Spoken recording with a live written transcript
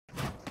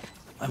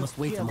I must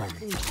wait a moment.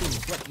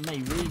 What my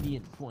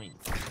radiant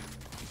points?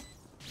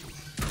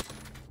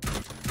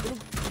 I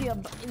don't care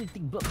about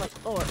anything but my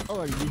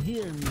or you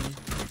hear me?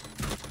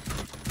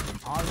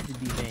 Obviously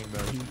B main,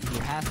 bro. He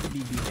has to be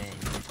B main.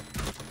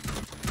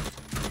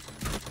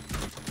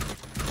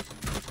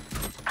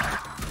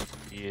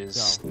 He is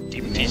So,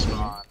 DPT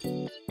spawn.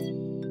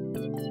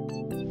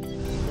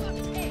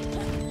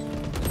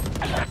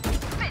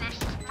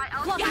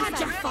 You had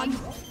your fun.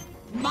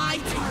 My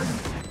turn.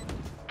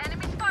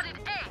 Enemy spotted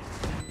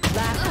A.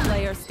 Last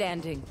player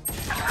standing.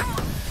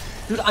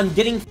 Dude, I'm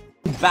getting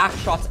back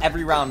shots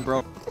every round,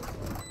 bro.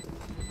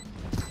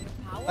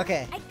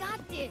 Okay. I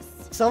got this.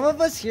 Some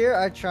of us here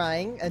are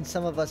trying, and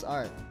some of us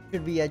aren't.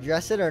 Should we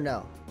address it or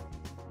no?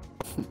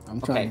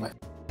 I'm trying Okay.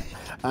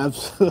 my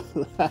absolute.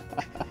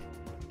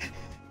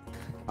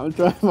 I'm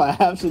trying my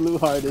absolute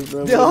hardest,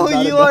 bro. No,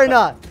 you are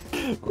not.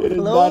 It is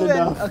Low not and,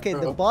 enough, okay,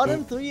 bro. the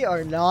bottom three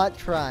are not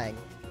trying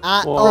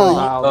at Whoa, all.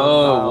 wow,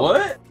 Oh, wow.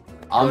 what?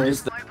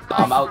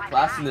 I'm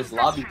outclassing this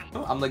lobby.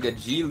 I'm like a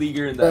G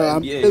leaguer in the Bro,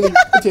 I'm NBA. really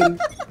hitting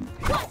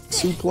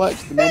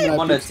suplex the moment I'm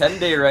I on a pick.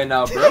 10-day right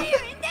now, bro.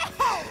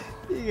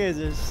 You guys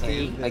are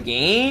stupid.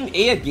 Again?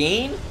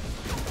 Again?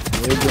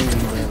 They're doing,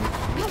 bro.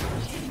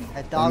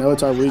 At dog, know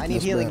it's our I need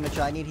weakness, healing, bro.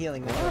 Mitchell. I need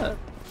healing, Mitchell.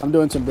 I'm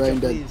doing some brain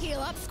dead. Please, Heal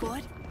up,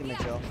 squad.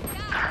 Mitchell.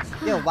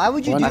 Yo, why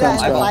would you One do time that in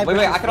spell. 5 Wait,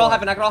 versus I could all 4?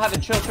 have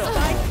it. Chill.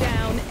 Spike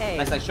down A.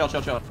 Nice, chill.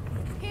 Healing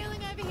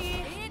over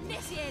here.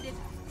 Initiated.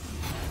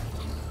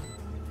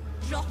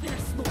 Drop in a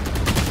smoke.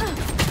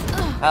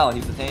 Hell,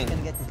 he's detained.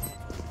 Gonna get this.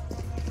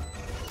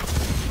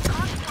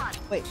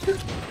 Wait.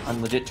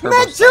 I'm legit turbo.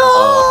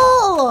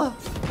 Mitchell!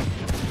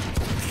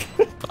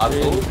 I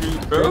told you,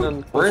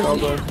 bro. Where is he?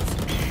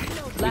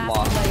 Last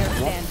lost. player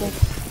standing.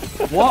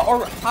 What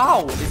or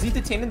how? Is he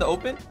detained in the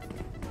open?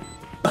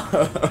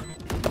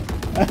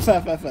 FF.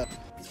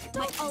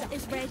 My ult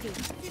is ready.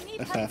 You need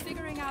help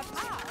figuring out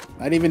how.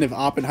 Not even if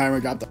Oppenheimer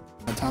got the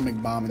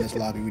atomic bomb in this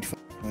lobby, we'd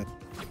win.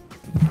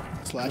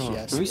 Slash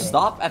yes. Can we bro.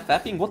 stop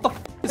FFing? What the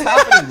is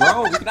happening,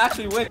 bro? We can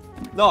actually win.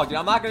 No, dude,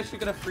 I'm not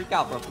gonna freak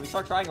out, bro. Can we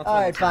start trying?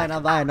 Alright, fine,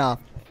 I'm buying off.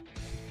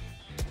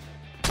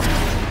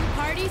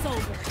 Party's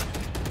over.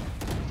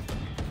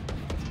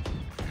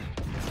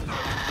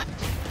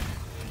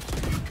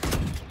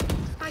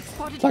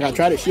 It's like I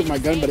tried to shoot my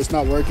gun, but it's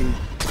not working.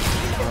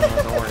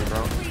 Don't worry,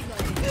 bro.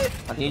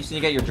 I think you just need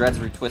to get your dreads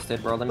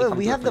retwisted, bro. Let me Wait, come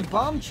we to have a the free-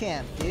 bomb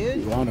champ,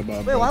 dude. You on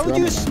about? Wait, why would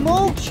you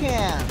smoke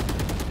champ?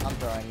 I'm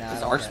throwing now. I Is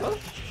don't our care. smoke?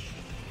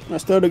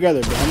 Let's throw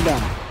together, bro. I'm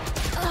down.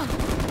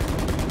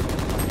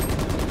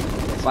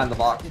 Find the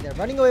box. Dude, they're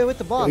running away with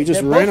the bomb. He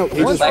just They're ran both- o-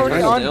 he One's just already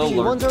ran on o- B.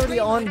 Lord. One's already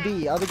on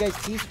B. Other guys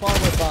T-spawn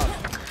with bomb.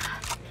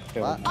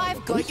 What?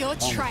 I've got your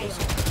trail.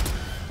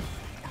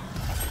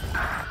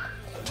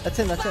 That's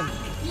him. That's him.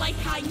 Like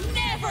I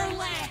never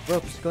left.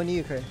 Ropes, going to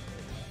you, Chris.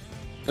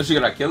 Is she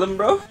gonna kill him,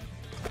 bro?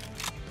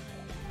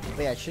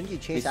 Wait, yeah, shouldn't you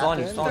chase He's on,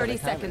 after he's him? on. 30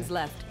 seconds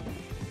left.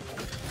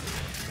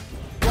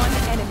 One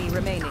enemy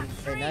remaining.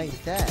 Wait, now he's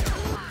dead.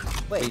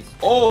 Wait, Please.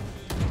 Oh!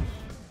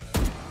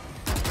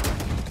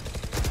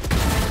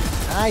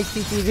 nice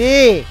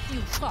TTV.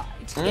 You tried.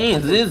 Get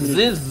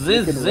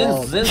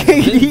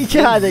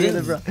out of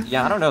here, bro.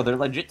 Yeah, I don't know. They're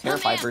legit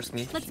terrified versus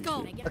me. Let's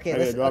go. Okay, Okay,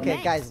 listen, drop okay,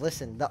 me. guys,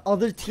 listen. The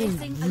other team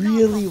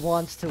really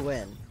wants to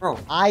win. Bro,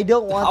 I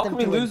don't want how them can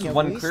we to win. lose Can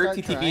when we clear start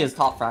TTV trying? is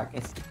top frag?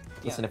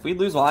 Listen, if we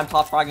lose while I'm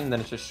top fragging, then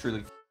it's just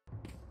truly.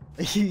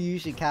 You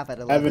should cap at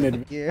Haven't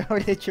 11. You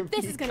already hit your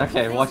This is peak. gonna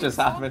Okay, be watch this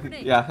happen.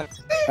 Yeah.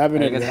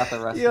 Having You it. guys got the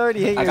rest. You already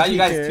hit your I got you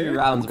guys peak, 2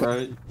 rounds, bro.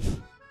 Yeah,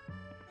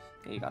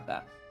 you got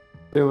that.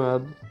 Too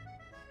bad.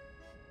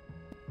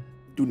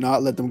 Do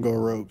not let them go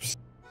ropes.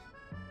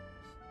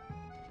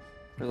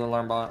 There's an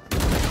alarm bot.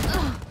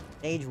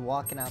 Age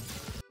walking out.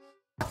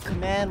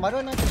 Man, why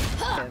don't I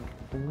just him?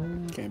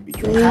 Can't be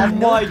Have trusted.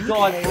 no my peak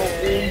god, there. bro.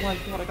 Oh my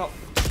god, I got.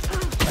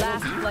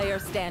 Last player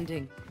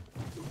standing.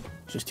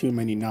 Just too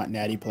many not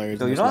natty players.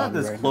 So in you this know know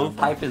that this clove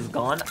pipe is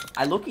gone?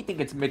 I low-key think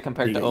it's mid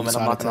compared to Omen,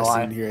 I'm not gonna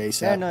lie. Here Yeah,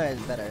 ASAP. no,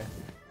 it's better.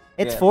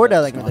 It's Yeah, 4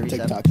 that's like with On the reset.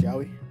 TikTok, shall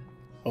we?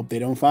 Hope they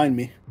don't find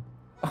me.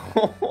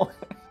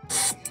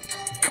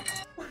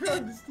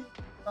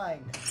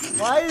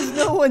 Why is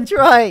no one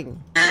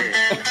trying?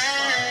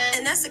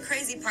 And that's the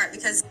crazy part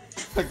because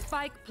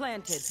Spike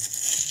planted.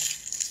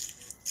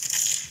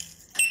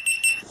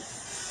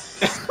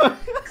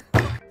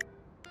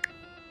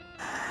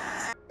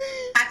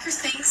 pack your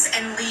things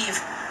and leave.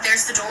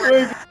 There's the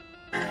door.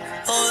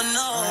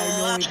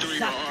 Oh You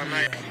got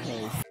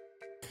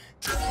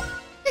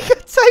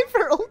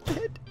Cypher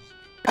ulted.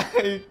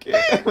 I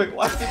can't. Wait,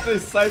 why did they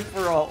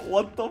Cypher ult?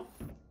 What the?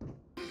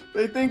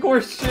 They think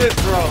we're shit,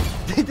 bro.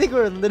 They think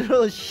we're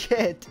literal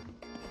shit.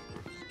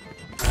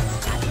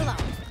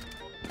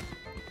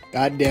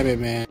 God damn it,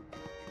 man.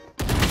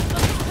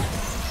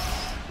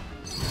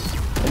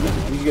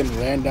 He's getting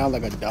ran down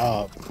like a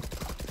dog.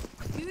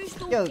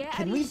 Yo,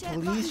 can we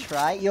please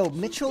try? Yo,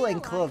 Mitchell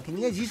and Clove, can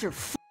you guys use your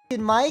f***ing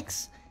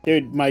mics?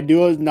 Dude, my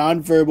duo is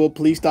non-verbal.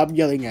 Please stop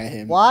yelling at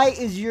him. Why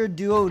is your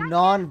duo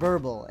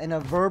non-verbal in a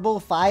verbal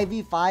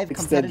 5v5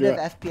 competitive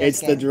FPS It's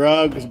game? the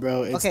drugs,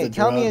 bro. It's Okay, the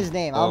tell me drugs. his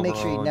name. I'll make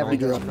sure he never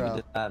goes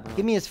pro.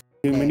 Give me his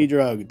Too name. many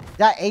drugs. Is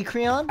that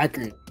Acreon?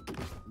 Accurate.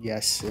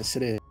 Yes, yes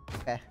it is.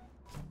 Okay.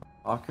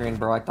 Ocarina,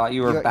 bro, I thought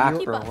you were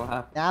back, bro. What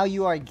happened? Now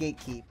you are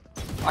gatekeep.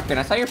 Ocarina,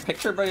 I saw your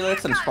picture, bro. You look like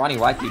some scrawny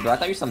white dude, bro. I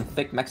thought you were some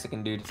thick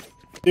Mexican dude.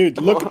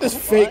 Dude, look at this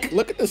fake.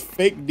 Look at this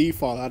fake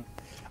default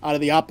out of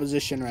the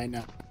opposition right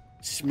now.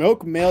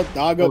 Smoke male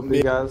doggo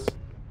mid. Guys.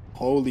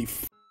 Holy.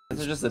 This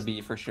is just a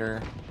B for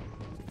sure.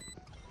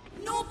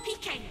 No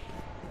peeking.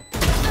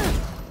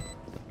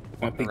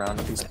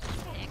 Around.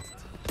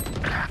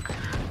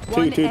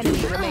 One Two.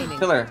 enemy remaining.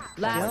 Killer.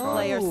 Last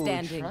player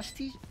standing.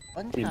 Trusty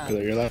one Team time.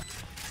 killer, you're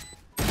left.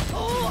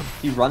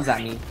 He runs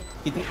at me.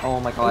 He think,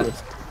 oh my god.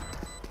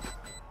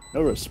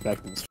 No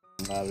respect in this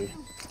lobby.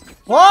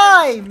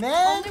 Why,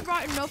 man? Only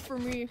right enough for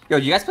me. Yo,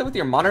 do you guys play with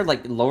your monitor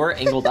like lower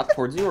angled up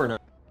towards you or no?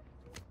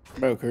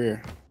 Bro,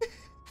 career.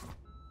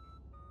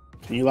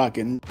 Can you lock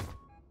in?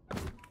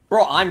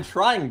 Bro, I'm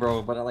trying,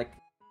 bro, but I like.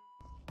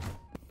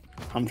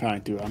 I'm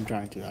trying to.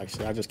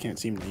 Actually, I just can't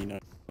seem to,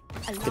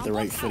 get the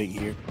right footing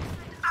here.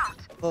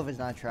 Clove is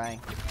not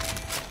trying.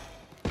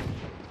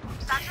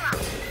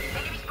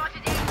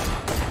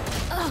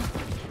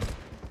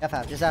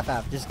 FF, just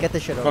FF. Just get the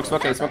shit over.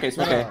 Smoke, smoke,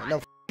 smoke. No,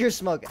 f your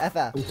smoke. FF.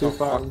 I'm too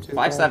far. I'm too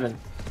 5-7.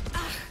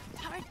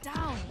 Turret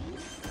down.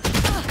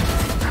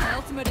 My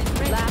ultimate is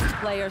ready. Last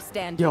player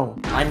standing. Yo,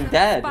 I'm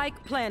dead.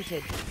 Spike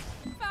planted.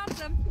 Found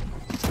them.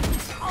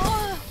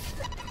 Oh.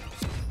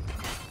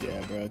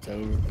 Yeah, bro, it's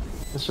over.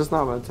 it's just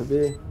not meant to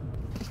be.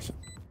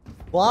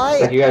 Why?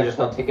 Like, you guys just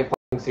don't take it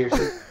fucking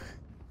seriously.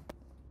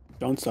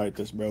 Don't start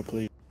this, bro,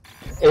 please.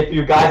 If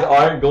you guys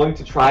aren't going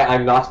to try,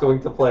 I'm not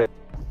going to play.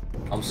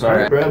 I'm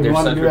sorry. Bro, you They're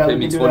wanna set do for that, pay we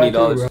me can do that too,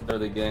 $20 bro. for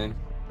the game.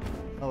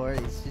 No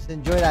worries. Just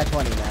enjoy that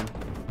 20, man.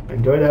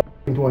 Enjoy that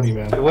 20,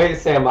 man. Wait,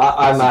 Sam,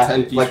 I'm It's a 10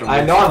 actually, piece like, from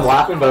I me. know I'm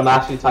laughing, but I'm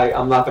actually tight.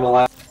 I'm not gonna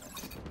lie.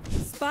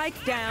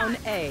 Spike down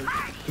A.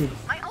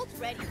 My ult's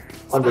ready.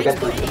 Under, get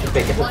the fake, it's a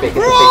fake, it's a fake, it's a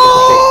fake.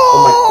 Oh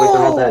my, wait,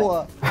 they're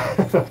all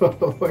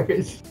dead. Where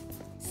is...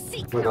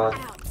 Seek Oh my god. out.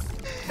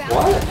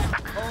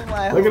 What? Oh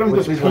my. Look at him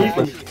Which just one?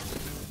 peeking.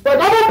 Like,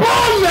 I'm a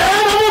bomb,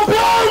 man! I'm a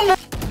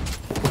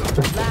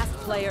bomb! Last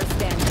player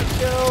standing.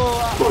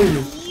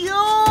 Please. Yo!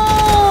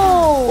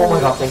 Oh my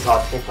god, thank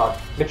god, thank god.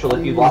 Mitchell,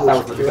 if you lost, that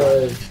was really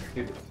good.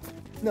 Dude.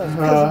 No,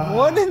 because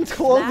 1 in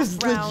 12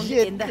 is Last round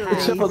legit in the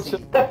crazy. house.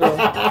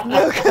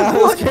 No,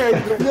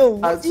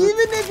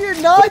 even if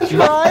you're not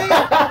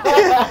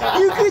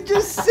trying, you could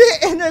just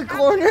sit in a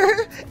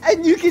corner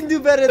and you can do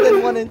better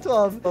than 1 in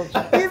 12.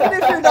 Even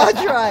if you're not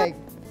trying.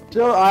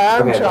 Joe, I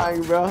am Okay.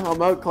 trying, bro.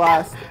 I'm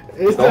outclassed.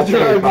 It's Don't the say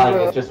you're drug, trying,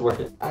 bro. it's just worth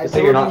it. Just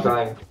say you're not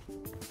trying.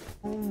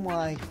 Oh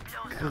my Wait,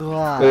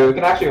 god. we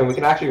can actually win, we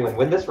can actually win.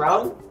 Win this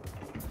round?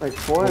 Like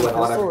 4 and Wait,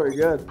 pistol, whatever. we're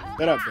good.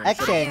 Shut up, bro.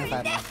 X-Shang if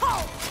I'm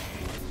not.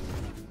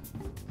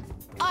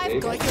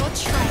 I've got your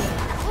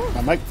trail.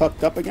 My mic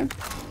fucked up again?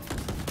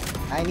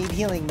 I need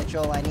healing,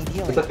 Mitchell. I need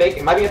healing. It's a fake,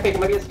 it might be a fake, it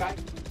might be a sky.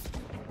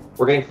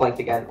 We're getting flanked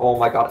again. Oh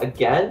my god,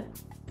 again?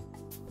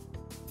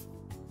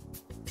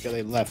 Yeah,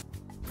 they left.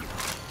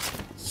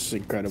 This is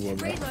incredible,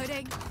 bro.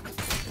 Reloading.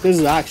 This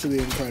is actually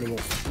incredible.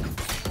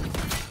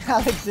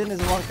 Alex in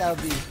has walked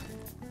out B.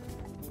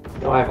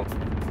 No, I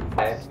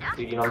haven't.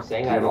 Dude, you know what I'm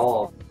saying? I have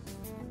all.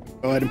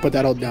 Go ahead and put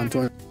that ult down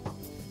to him.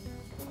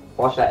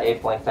 Watch that A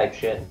flank type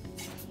shit.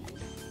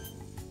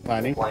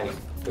 Planning. Flanking.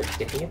 They're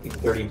sticking it, these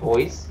dirty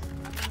boys.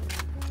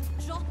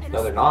 Drop in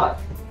No, they're not.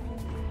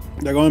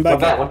 They're going back.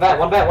 One bat, one bat,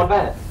 one bat, one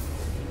bat.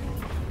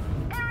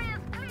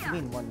 I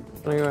mean one.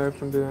 Running away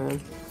from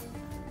behind.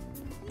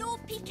 No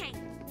peeking.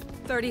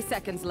 30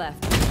 seconds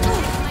left.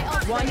 My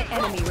ult's One ready.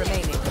 enemy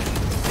remaining.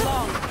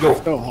 Yo,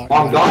 So hard.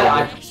 oh god,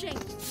 I'm... Flashing.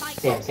 My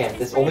Sam, ult Sam, is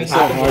this only It's so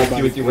happens when hard, I do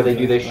buddy, with you where they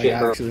do this like, shit,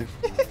 bro. actually.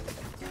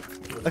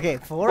 Okay,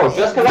 4 Bro,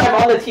 just because I'm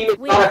on the team, it's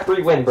not a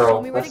free win, bro.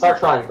 Let's start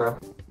trying, bro.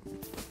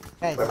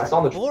 Guys, Wait, I saw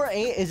the-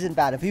 4-8 isn't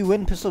bad. If we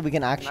win pistol, we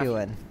can actually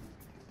win.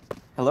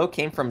 Hello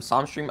came from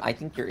Somstream. I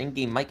think your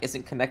in-game mic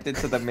isn't connected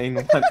to the main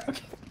one.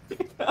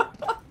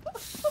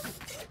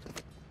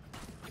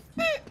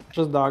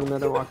 Just dog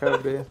mid and walk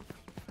out B.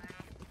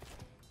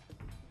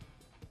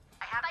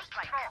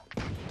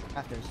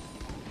 Rafters.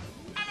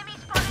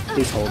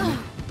 Please hold me.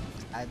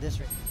 This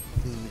rate.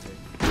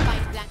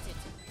 Spike planted.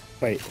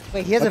 Wait.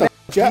 Wait, he has What a. the f-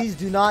 Jet? Please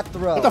do not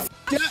throw. What the f?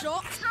 Jet?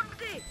 Shot.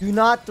 Do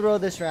not throw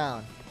this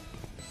round.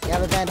 You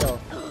have a vandal.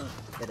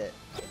 Did it.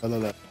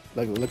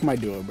 Look at my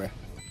duo, bro.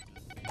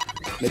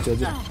 Mitchell,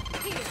 just...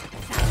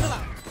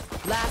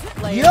 Last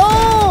player.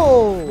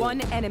 Yo!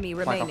 One enemy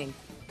remaining.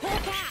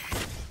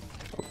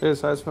 Here's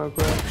side smoke,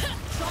 bro.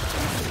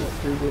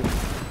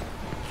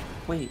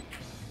 Wait.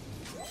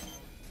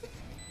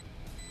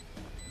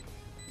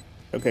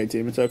 Okay,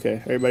 team, it's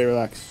okay. Everybody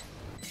relax.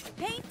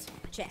 Paint.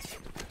 Check.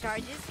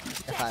 Charges.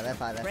 F5,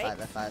 F5, F5,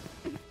 F5.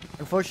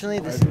 Unfortunately,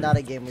 this is not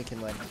a game we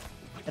can win.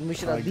 And we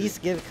should at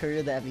least give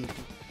Courier the MVP.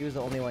 He was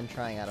the only one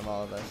trying out of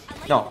all of us.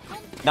 No.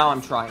 Now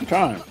I'm trying.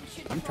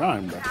 I'm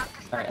trying, bro.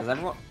 Alright, is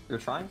everyone... You're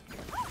trying?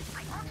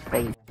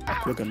 Holy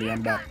f***, look at me,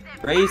 I'm back.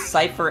 Raise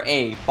Cypher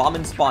A. Bomb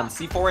and spawn.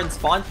 C4 and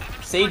spawn.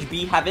 Sage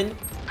B heaven.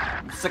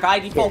 Sky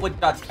default with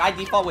judge. Sky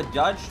default with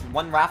judge.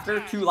 One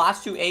rafter.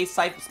 Last two A.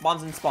 Cypher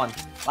spawns and spawn.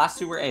 Last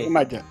two were A. Look at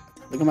my jet.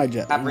 Look at my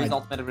jet. Have raised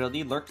ultimate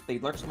ability. They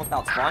lurk smoked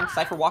out spawn.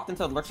 Cypher walked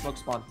into the lurk smoke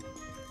spawn.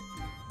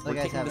 We're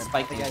taking the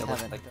spike. Go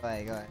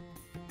ahead.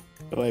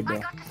 Go away, bro.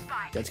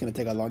 Jet's gonna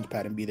take a launch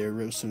pad and be there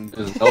real soon.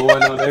 There's no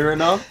one on there right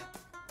now.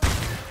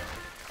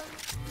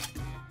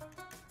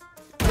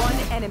 One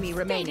enemy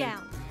remaining.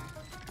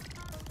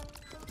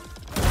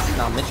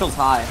 No, Mitchell's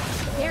high.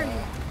 Barely.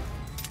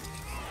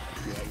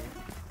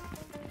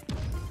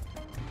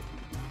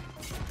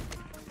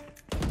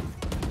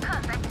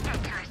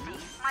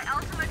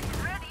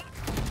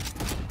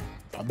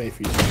 I'll bait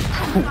for you.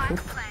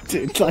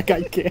 Dude, like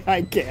I can't.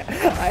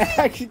 I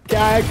actually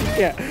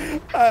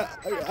can't.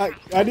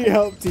 I need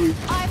help, team.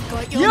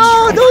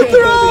 Yo, don't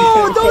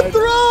throw! Don't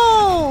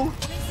throw!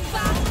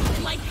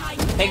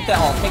 Take the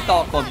ult,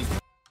 Club.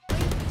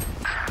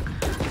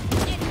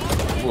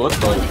 What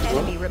the?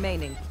 Enemy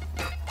remaining.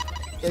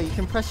 Yo, you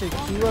can press your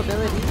Q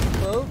ability,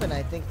 Clove, and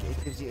I think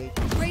it gives you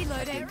 8.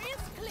 Reload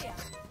areas clear.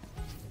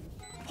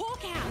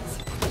 Hawk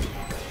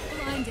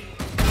out. Blinding.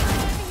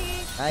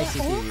 Nice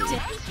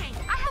CPU.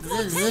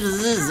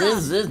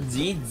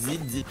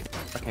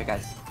 Okay,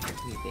 guys.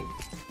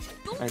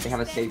 Alright, they have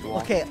a stage wall.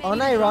 Okay,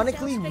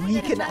 unironically,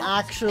 we can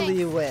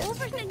actually win.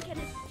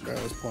 Bro,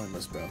 it's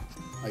pointless, bro.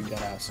 Like,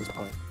 that ass is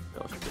pointless.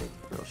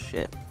 Real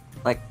shit.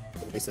 Like,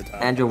 Waste of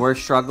time. Andrew, we're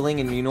struggling,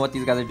 and you know what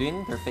these guys are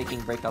doing? They're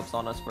faking breakups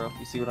on us, bro.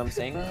 You see what I'm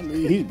saying? I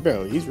mean,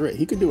 he's rich.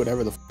 He can do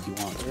whatever the f he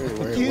wants.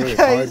 We're You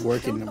guys- hard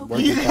working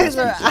You guys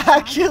are class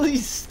actually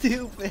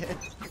stupid.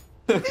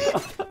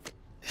 That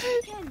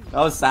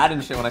was sad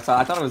and shit when I saw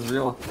it. I thought it was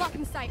real.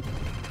 Blocking sight.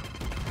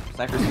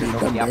 Cypher's here.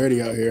 people. I'm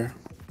dirty out here.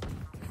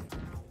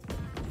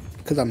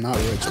 Cause I'm not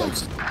rich, like.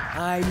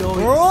 I know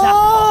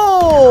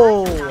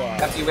Bro!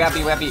 We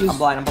have B. I'm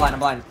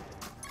blind.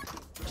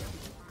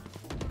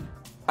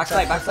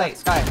 Backside,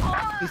 Sky.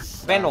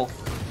 Vandal.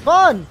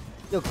 Fun!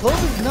 Yo,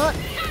 Clove is not.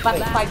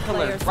 Side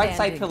pillar. Right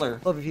side pillar.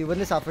 Clove, if you win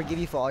this, I'll forgive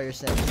you for all your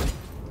sins.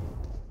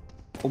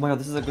 Oh my god,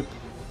 this is a good.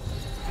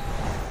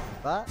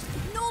 What?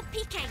 No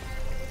peeking.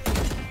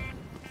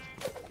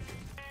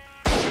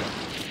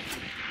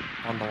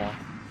 On the wall.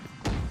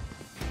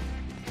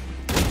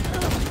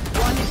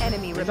 One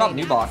enemy You dropped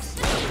new remaining. box.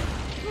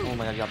 Oh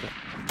my god, you dropped it.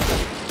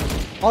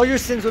 All your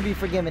sins will be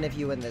forgiven if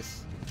you win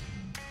this.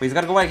 Wait, he's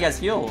gotta go while he has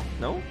heal.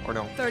 No? Or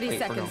no? 30 Wait, or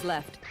seconds no.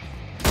 left.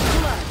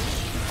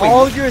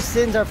 All your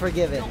sins are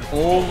forgiven.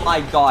 Oh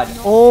my god.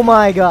 Oh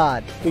my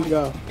god. Here we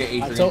go.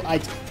 Okay, Adrian.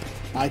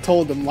 I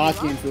told him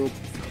lock in through.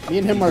 Me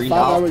and him are 5 Green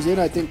out. hours in.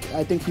 I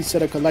think he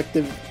said a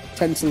collective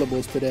 10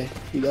 syllables today.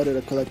 He uttered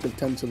a collective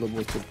 10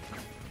 syllables today.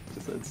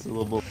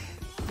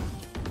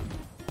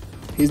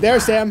 He's there,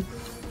 Sam.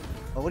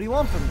 Oh, what do you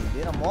want from me,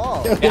 dude? I'm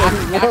wall. Yeah,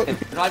 active.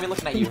 They're not even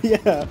looking at you.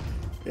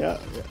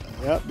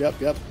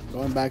 Yep.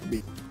 Going back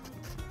B.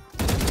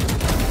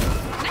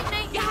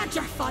 You had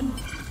your fun.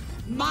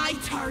 My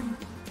turn.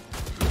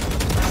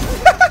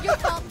 Your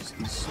fault.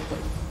 He's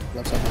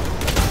left side.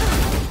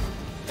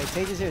 Hey,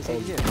 Sage is here.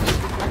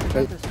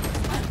 Okay.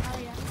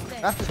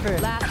 Raptor's career.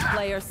 Last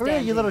player Career,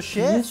 standing. you little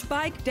shit.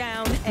 Spike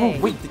down A. Oh,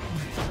 wait.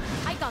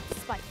 I got the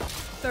spike.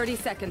 30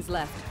 seconds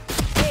left.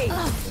 A.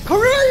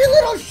 Career, you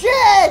little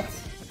shit!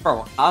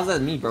 Bro, how's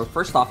that me, bro?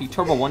 First off, he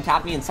turbo one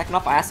tapped me, and second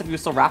off, I asked if he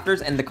was still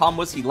Raptors, and the comm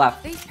was he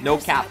left. No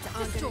cap.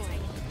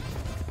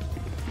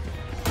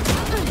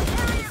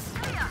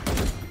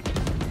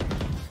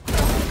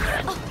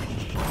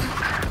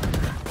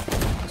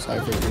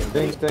 Cypher.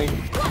 Ding. Last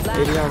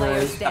 80 on player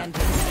raise.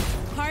 standing.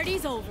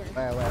 Party's over.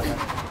 Where?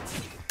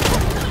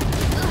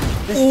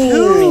 There's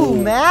 2,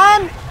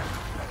 man!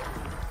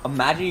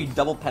 Imagine you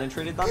double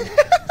penetrated them.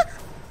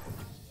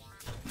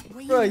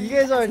 Bro, you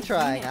guys aren't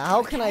trying.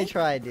 How can I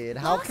try, dude?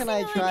 How can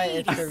I try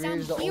if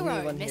Career's the only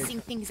Hero one here? messing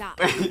things up.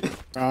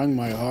 Trying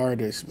my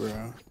hardest,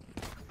 bro.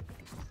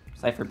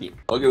 Cypher beat.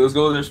 Okay, let's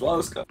go. There's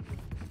let's go.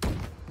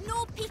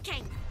 No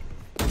peeking.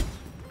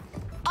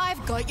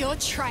 I've got your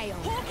trail.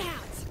 Hawk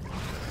out.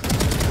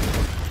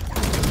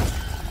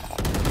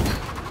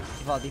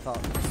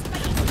 Default.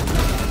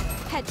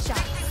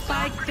 Headshot.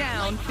 Spike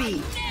down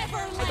B.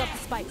 I got the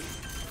spike.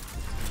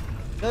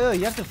 Yo,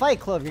 you have to fight,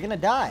 Clove. You're gonna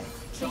die.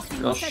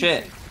 Real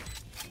shit.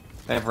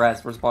 They have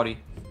res. Where's body?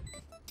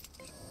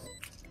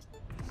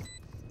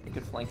 He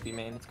could flank B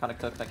main. It's kind of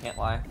cooked. I can't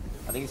lie.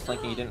 I think he's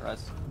flanking. He didn't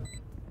res.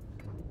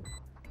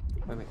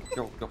 Wait.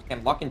 Go.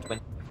 Can't lock into it.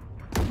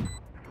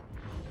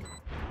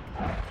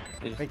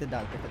 Break the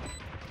dog.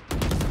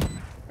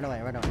 Run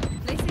away. Run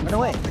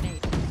away.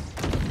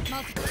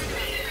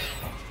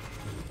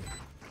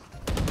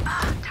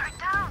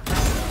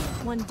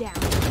 One down.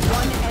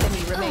 One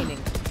enemy remaining.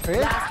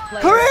 Career? Last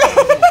player Career!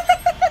 standing.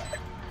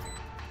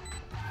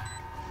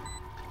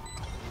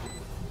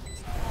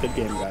 Good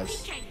game, guys.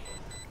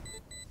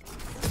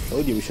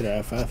 Told you we should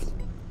have FF.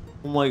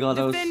 Oh my god,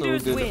 that was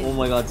Defenders so good. win. Oh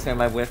my god,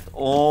 Sam, I whiffed.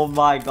 Oh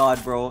my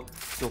god, bro.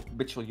 Yo,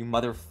 Mitchell, you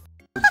mother.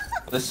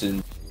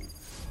 Listen.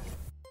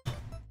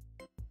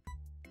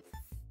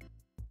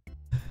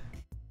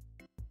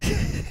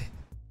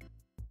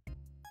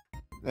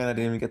 Man, I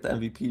didn't even get the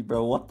MVP,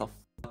 bro. What the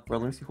fuck, bro?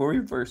 Let me see. Who are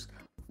we first?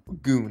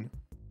 Goon.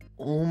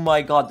 Oh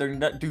my god, they're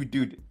not.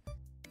 Dude.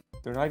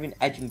 They're not even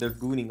edging, they're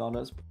gooning on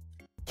us.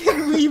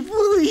 Can we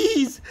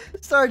please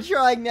start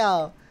trying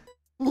now?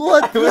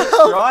 What I was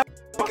the? trying.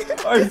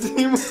 Our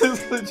team was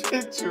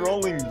legit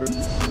trolling,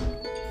 bro.